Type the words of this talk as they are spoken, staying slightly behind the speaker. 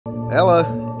Hello.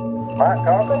 Mike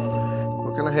Cocker?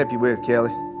 What can I help you with, Kelly?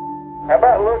 How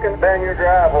about looking down your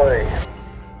driveway?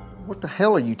 What the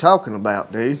hell are you talking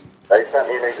about, dude? There's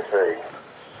something you need to see.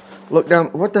 Look down.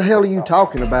 What the hell are you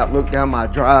talking about? Look down my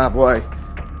driveway.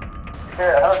 See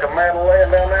a hunk of metal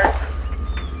laying down there?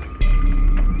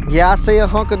 Yeah, I see a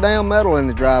hunk of damn metal in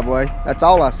the driveway. That's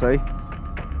all I see.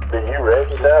 Do you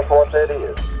recognize what that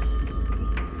is?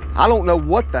 I don't know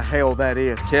what the hell that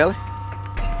is, Kelly.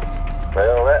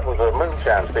 Well, that was a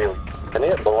moonshine field, and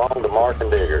it belonged to Mark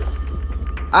and Digger.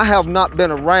 I have not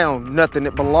been around nothing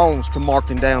that belongs to Mark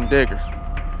and Down Digger.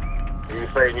 You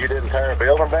saying you didn't tear a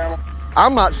building down?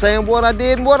 I'm not saying what I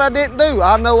did and what I didn't do.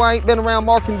 I know I ain't been around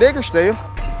Mark and Digger still.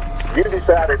 You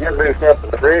decided you'd do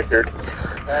something to Richard,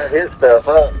 tear his stuff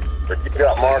up, but you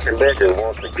got Mark and Digger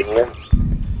once again.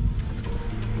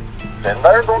 And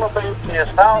they're gonna be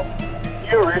pissed off.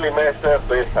 You really messed up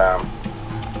this time.